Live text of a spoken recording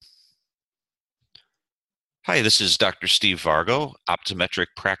Hi, this is Dr. Steve Vargo, optometric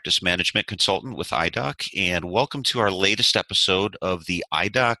practice management consultant with IDOC, and welcome to our latest episode of the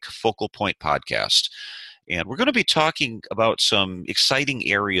IDOC Focal Point podcast. And we're going to be talking about some exciting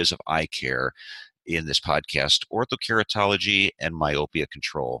areas of eye care in this podcast: orthokeratology and myopia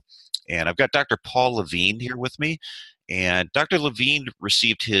control. And I've got Dr. Paul Levine here with me. And Dr. Levine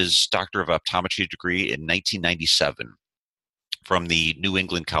received his Doctor of Optometry degree in 1997 from the New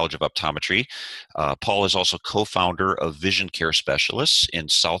England College of Optometry. Paul is also co-founder of Vision Care Specialists in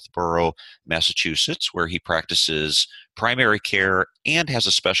Southborough, Massachusetts, where he practices primary care and has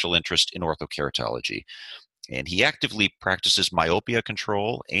a special interest in orthokeratology. And he actively practices myopia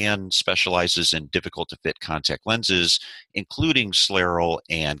control and specializes in difficult to fit contact lenses, including scleral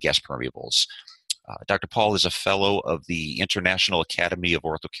and gas permeables. Dr. Paul is a fellow of the International Academy of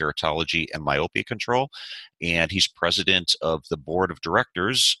Orthokeratology and Myopia Control, and he's president of the board of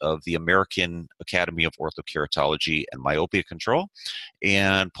directors of the American Academy of Orthokeratology and Myopia Control.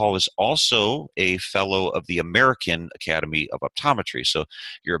 And Paul is also a fellow of the American Academy of Optometry. So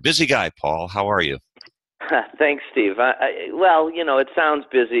you're a busy guy, Paul. How are you? Thanks, Steve. It sounds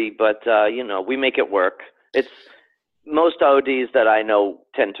busy, but we make it work. It's most ODs that I know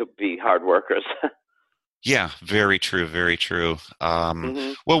tend to be hard workers. Yeah, very true, very true.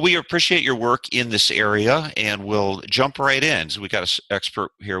 hmm Well, we appreciate your work in this area, and we'll jump right in. So we got an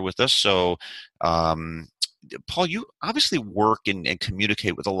expert here with us. So, um, Paul, you obviously work and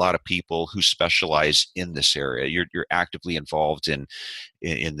communicate with a lot of people who specialize in this area. You're actively involved in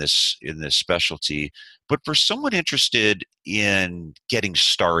this specialty. But for someone interested in getting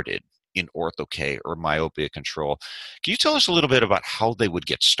started in ortho-K or myopia control, can you tell us a little bit about how they would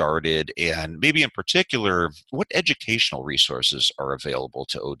get started, and maybe in particular, what educational resources are available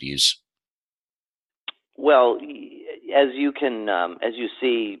to ODs? Well, as you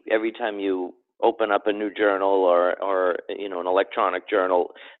see, every time you open up a new journal or an electronic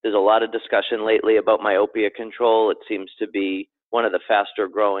journal, there's a lot of discussion lately about myopia control. It seems to be one of the faster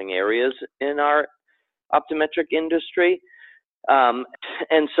growing areas in our optometric industry. Um,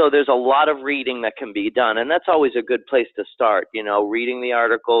 and so there's a lot of reading that can be done, and that's always a good place to start. Reading the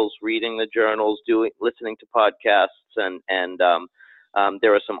articles, reading the journals, listening to podcasts, and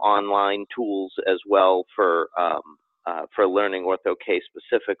there are some online tools as well for learning Ortho-K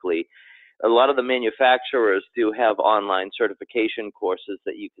specifically. A lot of the manufacturers do have online certification courses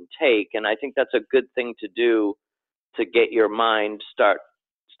that you can take, and I think that's a good thing to do to get your mind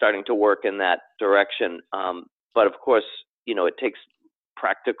starting to work in that direction. But of course, it takes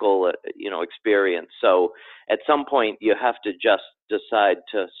practical, experience. So at some point, you have to just decide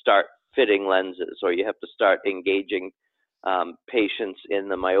to start fitting lenses, or you have to start engaging patients in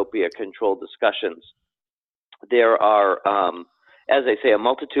the myopia control discussions. There are, as I say, a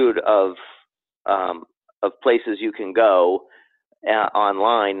multitude of places you can go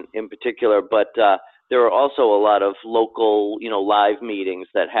online in particular, but there are also a lot of local, live meetings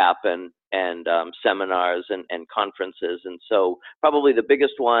that happen, and seminars and conferences. And so probably the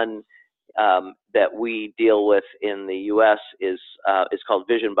biggest one that we deal with in the U.S. is called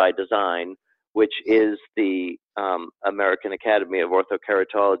Vision by Design, which is the American Academy of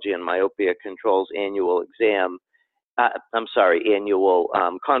Orthokeratology and Myopia Control's annual annual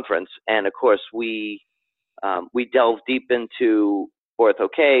conference. And of course, we delve deep into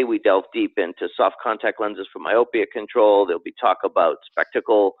Ortho-K. We delve deep into soft contact lenses for myopia control. There'll be talk about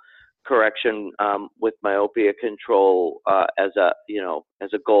spectacle correction with myopia control as a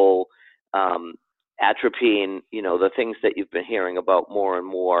goal. Atropine, the things that you've been hearing about more and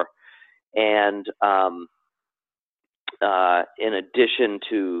more. And in addition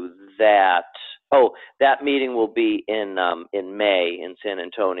to that, that meeting will be in May in San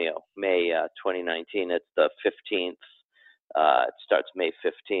Antonio, May 2019. It's the 15th. It starts May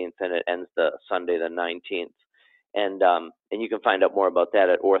 15th and it ends the Sunday the 19th. And you can find out more about that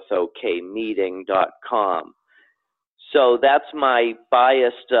at orthokmeeting.com. So that's my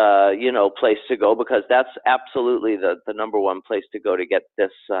biased, place to go, because that's absolutely the number one place to go to get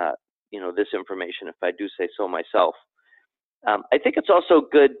this, this information, if I do say so myself. I think it's also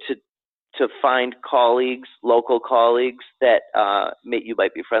good to find colleagues, local colleagues that you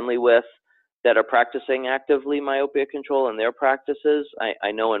might be friendly with, that are practicing actively myopia control in their practices.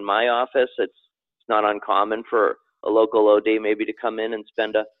 I know in my office, it's not uncommon for a local OD maybe to come in and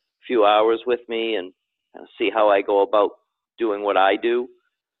spend a few hours with me and see how I go about doing what I do.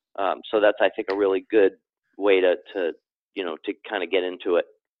 So that's, I think, a really good way to kind of get into it.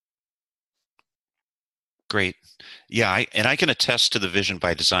 Great. Yeah, and I can attest to the Vision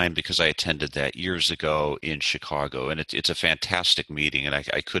by Design because I attended that years ago in Chicago, and it's a fantastic meeting, and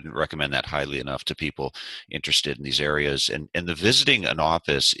I couldn't recommend that highly enough to people interested in these areas. And the visiting an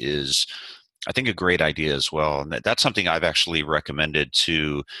office is, I think, a great idea as well. And that's something I've actually recommended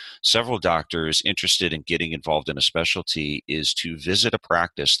to several doctors interested in getting involved in a specialty is to visit a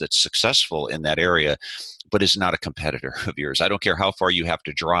practice that's successful in that area, but is not a competitor of yours. I don't care how far you have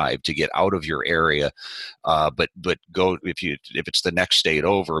to drive to get out of your area, but go if it's the next state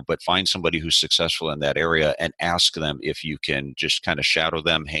over, but find somebody who's successful in that area and ask them if you can just kind of shadow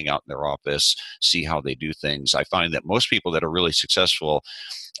them, hang out in their office, see how they do things. I find that most people that are really successful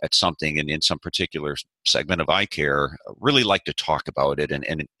at something and in some particular segment of eye care really like to talk about it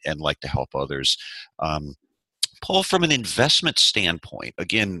and like to help others. Paul, from an investment standpoint,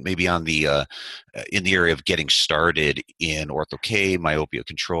 again, maybe on the in the area of getting started in ortho-K, myopia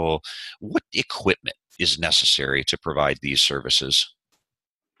control, what equipment is necessary to provide these services?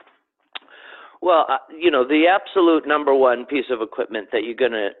 Well, the absolute number one piece of equipment that you're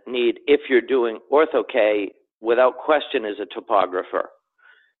going to need if you're doing Ortho-K, without question, is a topographer.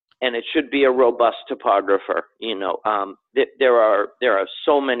 And it should be a robust topographer. There are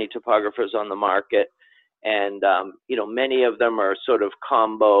so many topographers on the market, and many of them are sort of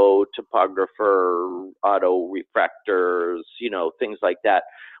combo topographer, auto refractors, things like that.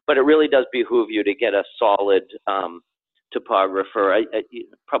 But it really does behoove you to get a solid topographer.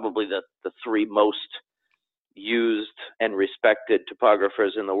 Probably the three most used and respected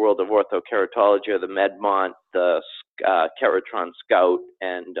topographers in the world of orthokeratology are the Medmont, the Keratron Scout,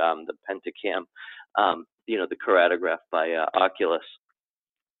 and the Pentacam, the keratograph by Oculus.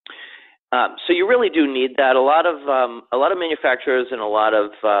 So you really do need that. A lot of manufacturers and a lot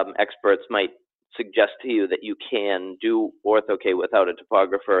of experts might suggest to you that you can do Ortho-K without a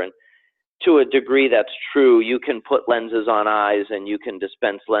topographer, and to a degree that's true. You can put lenses on eyes and you can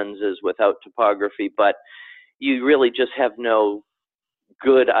dispense lenses without topography, but you really just have no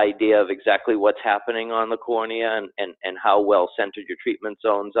good idea of exactly what's happening on the cornea and how well centered your treatment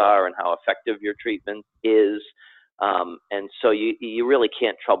zones are and how effective your treatment is. And so you really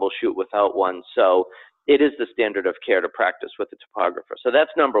can't troubleshoot without one. So it is the standard of care to practice with a topographer. So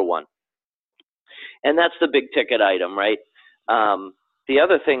that's number one. And that's the big ticket item, right? The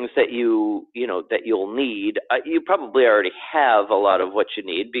other things that you'll need, you probably already have a lot of what you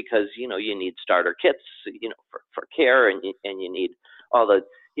need because you need starter kits, for care, and you need all the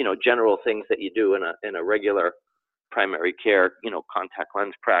general things that you do in a regular primary care contact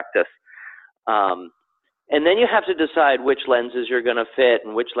lens practice. And then you have to decide which lenses you're going to fit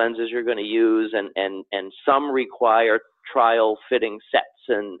and which lenses you're going to use, and some require trial fitting sets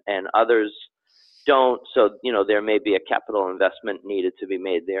and others don't. So, there may be a capital investment needed to be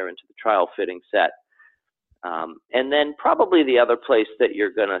made there into the trial fitting set. And then probably the other place that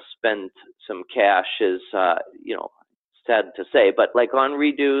you're going to spend some cash is, sad to say, but like on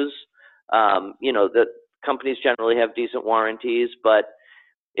redos, the companies generally have decent warranties, but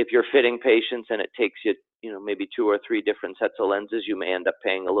if you're fitting patients and it takes you, maybe 2 or 3 different sets of lenses, you may end up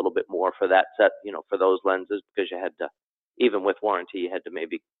paying a little bit more for that set, for those lenses, because you had to, even with warranty, you had to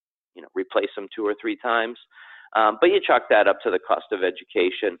maybe replace them 2 or 3 times. But you chalk that up to the cost of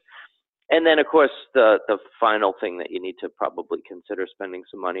education. And then, of course, the final thing that you need to probably consider spending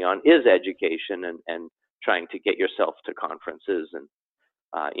some money on is education and trying to get yourself to conferences. And,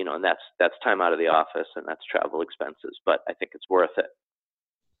 and that's time out of the office and that's travel expenses. But I think it's worth it.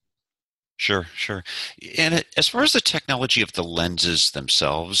 Sure, sure. And as far as the technology of the lenses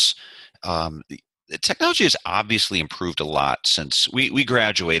themselves, the technology has obviously improved a lot since we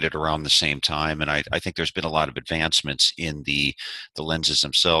graduated around the same time, and I think there's been a lot of advancements in the lenses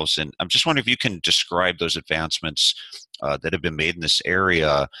themselves. And I'm just wondering if you can describe those advancements that have been made in this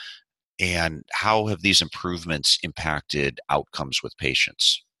area, and how have these improvements impacted outcomes with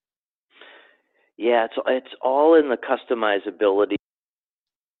patients? Yeah, it's all in the customizability.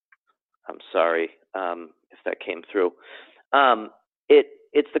 I'm sorry if that came through.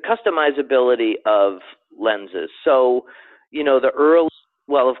 It's the customizability of lenses. So,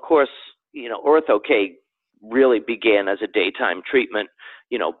 of course, Ortho-K really began as a daytime treatment,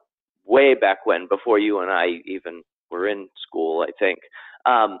 way back when, before you and I even were in school, I think.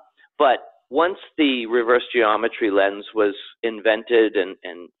 But once the reverse geometry lens was invented, and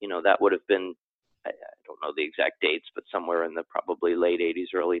that would have been, I don't know the exact dates, but somewhere in the probably late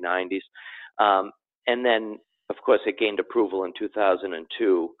 80s, early 90s. And then, of course, it gained approval in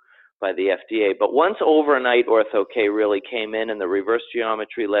 2002 by the FDA. But once overnight Ortho-K really came in and the reverse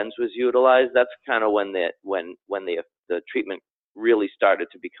geometry lens was utilized, that's kind of when the treatment really started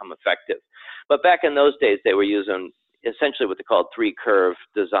to become effective. But back in those days, they were using essentially what they called 3-curve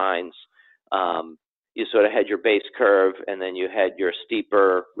designs. You sort of had your base curve, and then you had your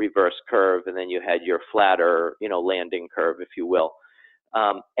steeper reverse curve, and then you had your flatter, landing curve, if you will.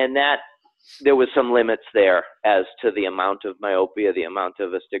 And that there was some limits there as to the amount of myopia, the amount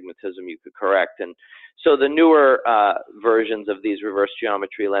of astigmatism you could correct. And so the newer versions of these reverse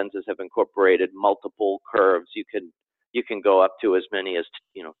geometry lenses have incorporated multiple curves. You can go up to as many as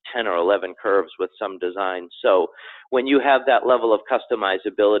 10 or 11 curves with some designs. So when you have that level of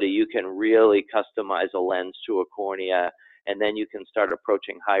customizability, you can really customize a lens to a cornea, and then you can start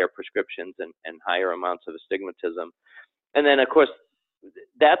approaching higher prescriptions and higher amounts of astigmatism. And then, of course,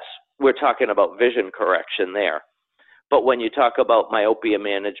 we're talking about vision correction there. But when you talk about myopia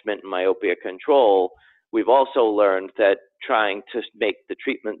management and myopia control, we've also learned that trying to make the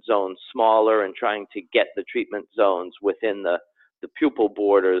treatment zones smaller and trying to get the treatment zones within the pupil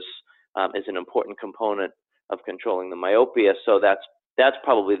borders is an important component of controlling the myopia. So that's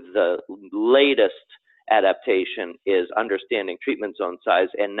probably the latest adaptation, is understanding treatment zone size,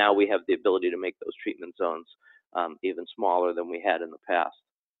 and now we have the ability to make those treatment zones even smaller than we had in the past.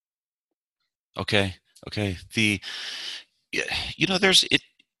 Okay.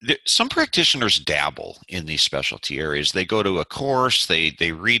 Some practitioners dabble in these specialty areas. They go to a course,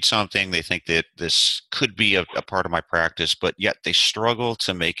 they read something, they think that this could be a part of my practice, but yet they struggle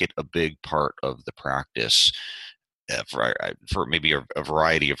to make it a big part of the practice for maybe a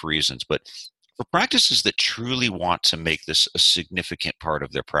variety of reasons. But for practices that truly want to make this a significant part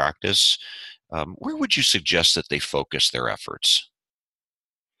of their practice, where would you suggest that they focus their efforts?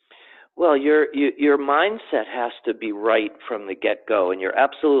 Well, your mindset has to be right from the get-go, and you're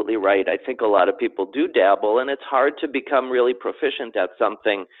absolutely right. I think a lot of people do dabble, and it's hard to become really proficient at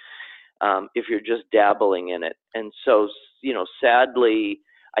something if you're just dabbling in it. And so, sadly,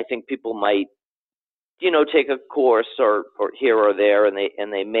 I think people might, take a course or here or there, and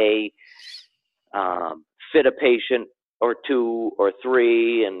they may fit a patient or 2 or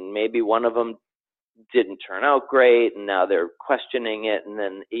 3, and maybe one of them didn't turn out great, and now they're questioning it, and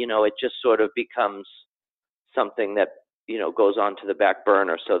then it just sort of becomes something that goes on to the back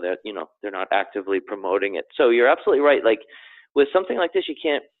burner, so that they're not actively promoting it. So you're absolutely right. Like with something like this, you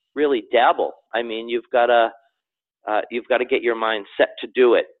can't really dabble. I mean, you've got to get your mind set to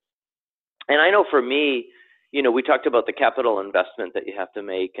do it. And I know for me, we talked about the capital investment that you have to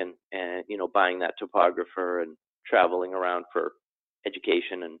make, and buying that topographer and traveling around for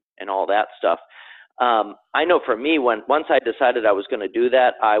education and all that stuff. I know for me, once I decided I was going to do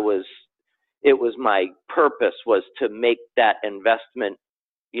that, it was my purpose was to make that investment.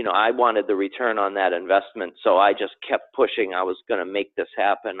 I wanted the return on that investment, so I just kept pushing. I was going to make this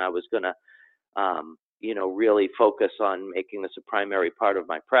happen. I was going to, really focus on making this a primary part of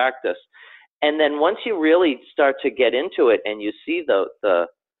my practice. And then once you really start to get into it, and you see the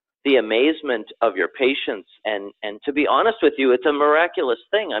amazement of your patients, and to be honest with you, it's a miraculous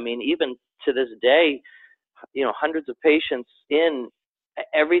thing. I mean, even to this day, hundreds of patients in,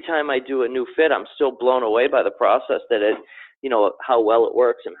 every time I do a new fit, I'm still blown away by the process, that how well it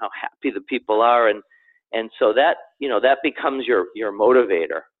works and how happy the people are. And so that, that becomes your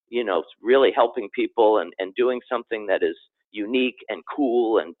motivator, it's really helping people and doing something that is unique and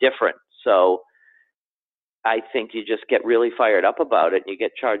cool and different. So I think you just get really fired up about it, and you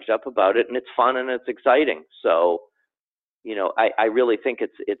get charged up about it, and it's fun and it's exciting. So, I really think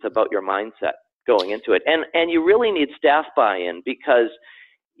it's about your mindset going into it. And you really need staff buy-in, because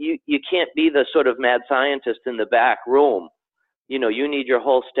you can't be the sort of mad scientist in the back room. You need your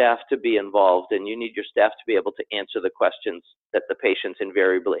whole staff to be involved, and you need your staff to be able to answer the questions that the patients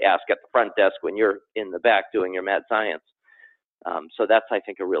invariably ask at the front desk when you're in the back doing your mad science. So that's, I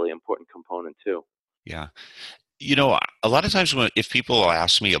think, a really important component too. Yeah. A lot of times if people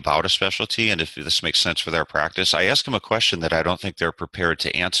ask me about a specialty and if this makes sense for their practice, I ask them a question that I don't think they're prepared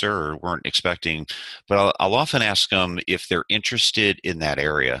to answer or weren't expecting, but I'll often ask them if they're interested in that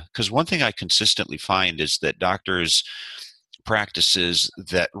area. Because one thing I consistently find is that doctors, practices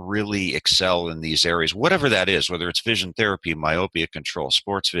that really excel in these areas, whatever that is, whether it's vision therapy, myopia control,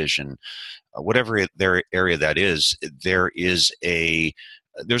 sports vision, whatever their area that is, there's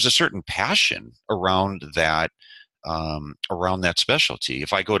a certain passion around that specialty.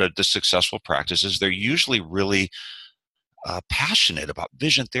 If I go to the successful practices, they're usually really passionate about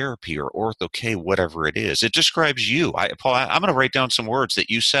vision therapy or ortho-K, whatever it is. It describes you. Paul, I'm going to write down some words that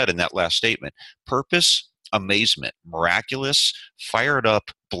you said in that last statement: purpose, amazement, miraculous, fired up,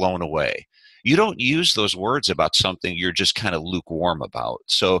 blown away. You don't use those words about something you're just kind of lukewarm about.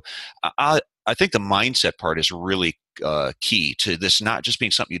 So I think the mindset part is really key to this not just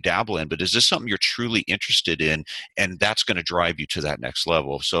being something you dabble in, but is this something you're truly interested in, and that's going to drive you to that next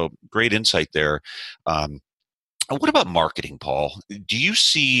level? So great insight there. What about marketing, Paul? Do you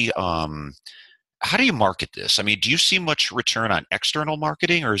see how do you market this? I mean, do you see much return on external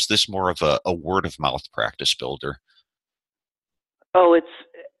marketing, or is this more of a word of mouth practice builder? Oh,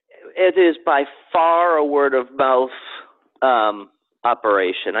 it is by far a word of mouth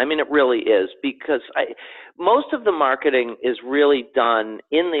operation. I mean, it really is, because most of the marketing is really done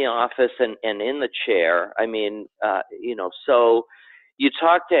in the office and in the chair. I mean, so you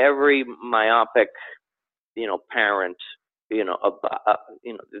talk to every myopic, parent,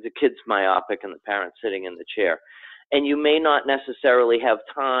 the kid's myopic and the parent sitting in the chair, and you may not necessarily have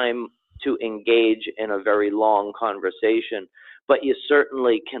time to engage in a very long conversation, but you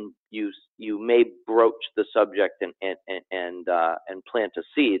certainly can use. You may broach the subject and plant a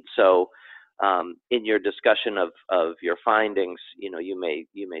seed. So, in your discussion of your findings, you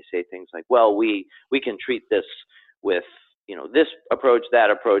may say things like, "Well, we can treat this with this approach,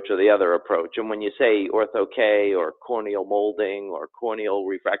 that approach, or the other approach." And when you say Ortho-K or corneal molding or corneal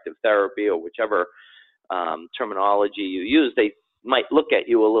refractive therapy or whichever terminology you use, they might look at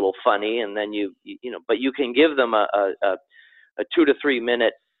you a little funny, and then but you can give them a 2 to 3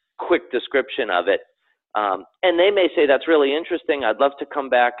 minute quick description of it, and they may say, "That's really interesting. I'd love to come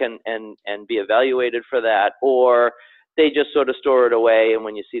back and be evaluated for that," or they just sort of store it away, and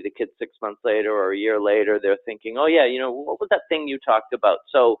when you see the kid 6 months later or a year later, they're thinking, "Oh yeah, what was that thing you talked about?"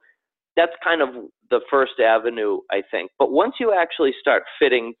 So that's kind of the first avenue, I think. But once you actually start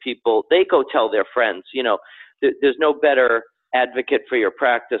fitting people, they go tell their friends. There's no better advocate for your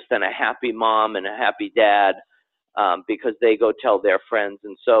practice than a happy mom and a happy dad, because they go tell their friends.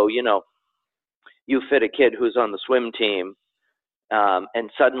 And so, you fit a kid who's on the swim team, and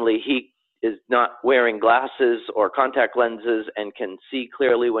suddenly he is not wearing glasses or contact lenses and can see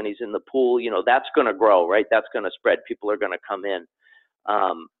clearly when he's in the pool. That's going to grow, right? That's going to spread. People are going to come in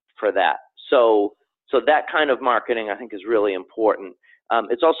for that. So that kind of marketing, I think, is really important.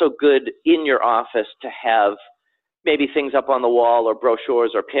 It's also good in your office to have maybe things up on the wall or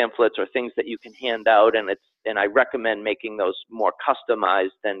brochures or pamphlets or things that you can hand out, and I recommend making those more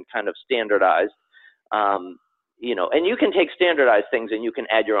customized than kind of standardized. And you can take standardized things and you can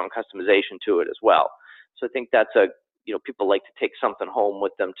add your own customization to it as well. So I think that's people like to take something home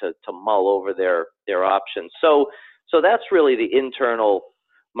with them to mull over their options. So that's really the internal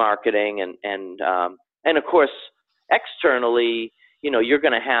marketing, and of course externally, you're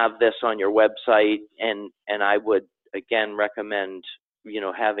going to have this on your website, and I would again recommend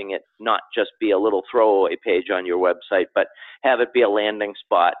having it not just be a little throwaway page on your website, but have it be a landing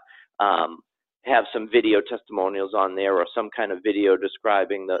spot. Have some video testimonials on there or some kind of video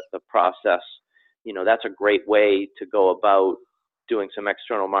describing the process. That's a great way to go about doing some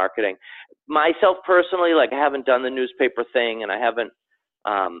external marketing. Myself personally, I haven't done the newspaper thing, and I haven't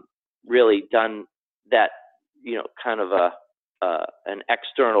really done that, kind of an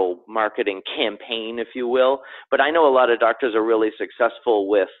external marketing campaign, if you will. But I know a lot of doctors are really successful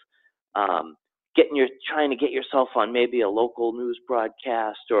with trying to get yourself on maybe a local news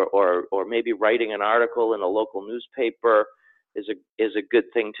broadcast, or maybe writing an article in a local newspaper is a good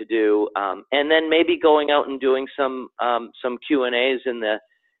thing to do. And then maybe going out and doing some Q&As in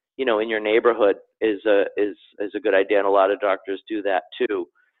your neighborhood is a good idea, and a lot of doctors do that too.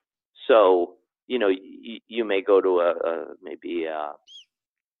 So you may go to maybe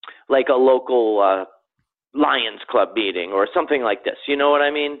like a local Lions Club meeting or something like this, you know what I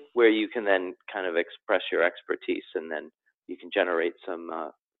mean? Where you can then kind of express your expertise, and then you can generate some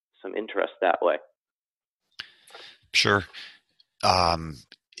interest that way. Sure.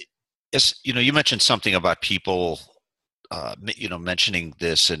 You mentioned something about people, mentioning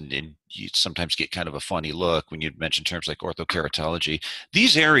this, and you sometimes get kind of a funny look when you mention terms like orthokeratology.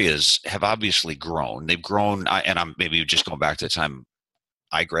 These areas have obviously grown. They've grown, and I'm maybe just going back to the time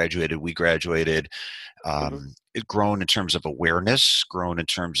I graduated, we graduated. It grown in terms of awareness, grown in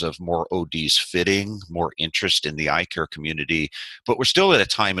terms of more ODs fitting, more interest in the eye care community. But we're still at a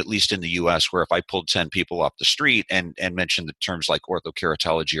time, at least in the US, where if I pulled 10 people off the street and mentioned the terms like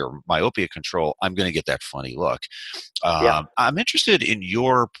orthokeratology or myopia control, I'm going to get that funny look. Yeah. I'm interested in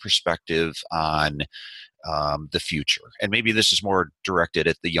your perspective on the future. And maybe this is more directed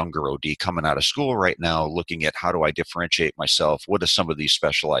at the younger OD coming out of school right now, looking at how do I differentiate myself? What do some of these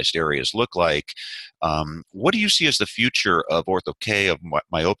specialized areas look like? What do you see as the future of Ortho-K, of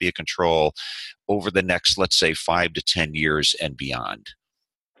myopia control over the next, let's say, 5 to 10 years and beyond?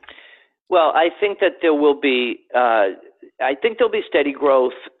 Well, I think that there will be, I think there'll be steady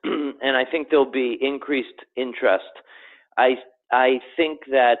growth, and I think there'll be increased interest. I think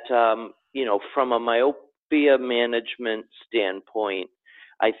that from a myopia management standpoint,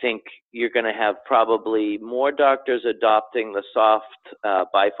 I think you're going to have probably more doctors adopting the soft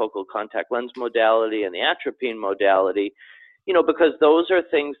bifocal contact lens modality and the atropine modality, because those are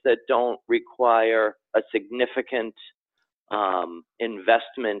things that don't require a significant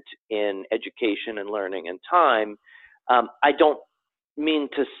investment in education and learning and time. I don't mean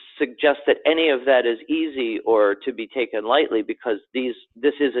to suggest that any of that is easy or to be taken lightly, because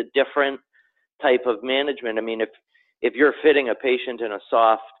this is a different type of management. I mean, if you're fitting a patient in a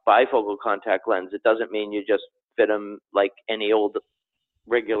soft bifocal contact lens, it doesn't mean you just fit them like any old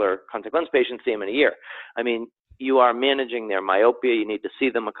regular contact lens patient, see them in a year. I mean, you are managing their myopia. You need to see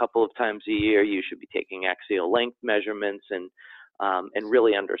them a couple of times a year. You should be taking axial length measurements and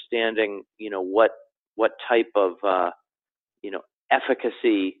really understanding, what type of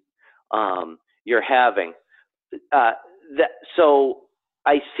efficacy you're having. So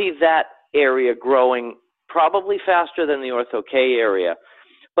I see that area growing probably faster than the Ortho-K area.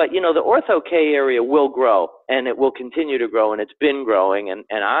 But, the Ortho-K area will grow, and it will continue to grow, and it's been growing. And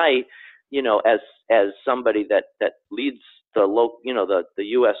I, as somebody that leads the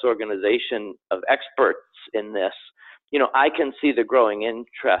U.S. organization of experts in this, I can see the growing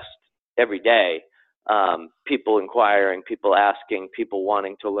interest every day. People inquiring, people asking, people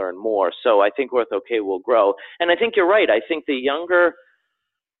wanting to learn more. So I think Ortho-K will grow. And I think you're right. I think the younger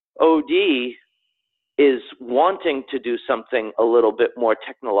OD is wanting to do something a little bit more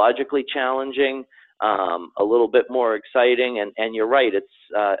technologically challenging, a little bit more exciting. And you're right. It's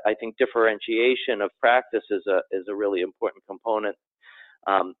I think differentiation of practice is a really important component.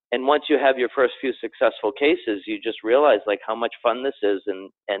 And once you have your first few successful cases, you just realize like how much fun this is,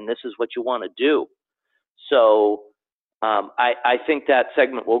 and this is what you want to do. So I think that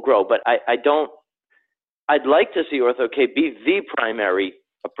segment will grow, but I'd like to see Ortho-K be the primary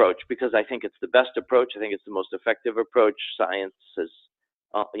approach, because I think it's the best approach. I think it's the most effective approach. Science has,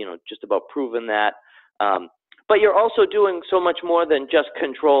 just about proven that. But you're also doing so much more than just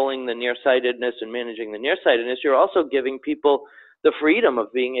controlling the nearsightedness and managing the nearsightedness. You're also giving people the freedom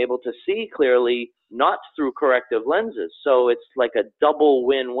of being able to see clearly, not through corrective lenses. So it's like a double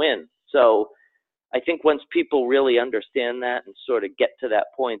win-win. So I think once people really understand that and sort of get to that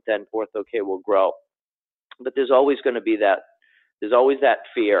point, then Ortho-K will grow. But there's always going to be there's always that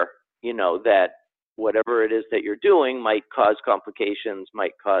fear, that whatever it is that you're doing might cause complications,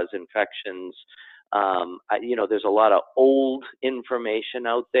 might cause infections. There's a lot of old information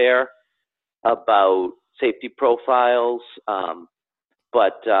out there about safety profiles,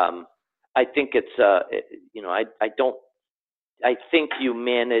 but I think I think you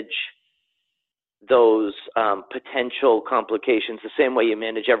manage those potential complications the same way you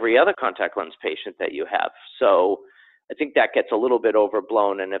manage every other contact lens patient that you have. So I think that gets a little bit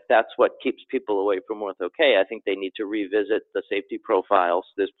overblown, and if that's what keeps people away from Ortho-K, I think they need to revisit the safety profiles.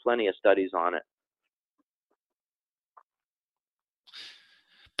 There's plenty of studies on it.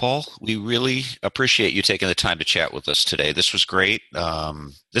 Paul, we really appreciate you taking the time to chat with us today. This was great.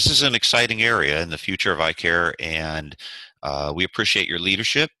 This is an exciting area in the future of eye care, and we appreciate your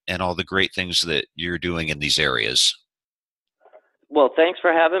leadership and all the great things that you're doing in these areas. Well, thanks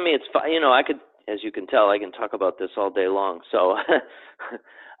for having me. It's fun. As you can tell, I can talk about this all day long. So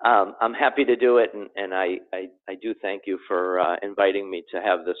I'm happy to do it, and I do thank you for inviting me to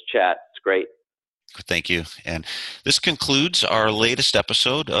have this chat. It's great. Thank you. And this concludes our latest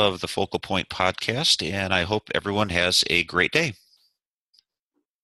episode of the Focal Point podcast, and I hope everyone has a great day.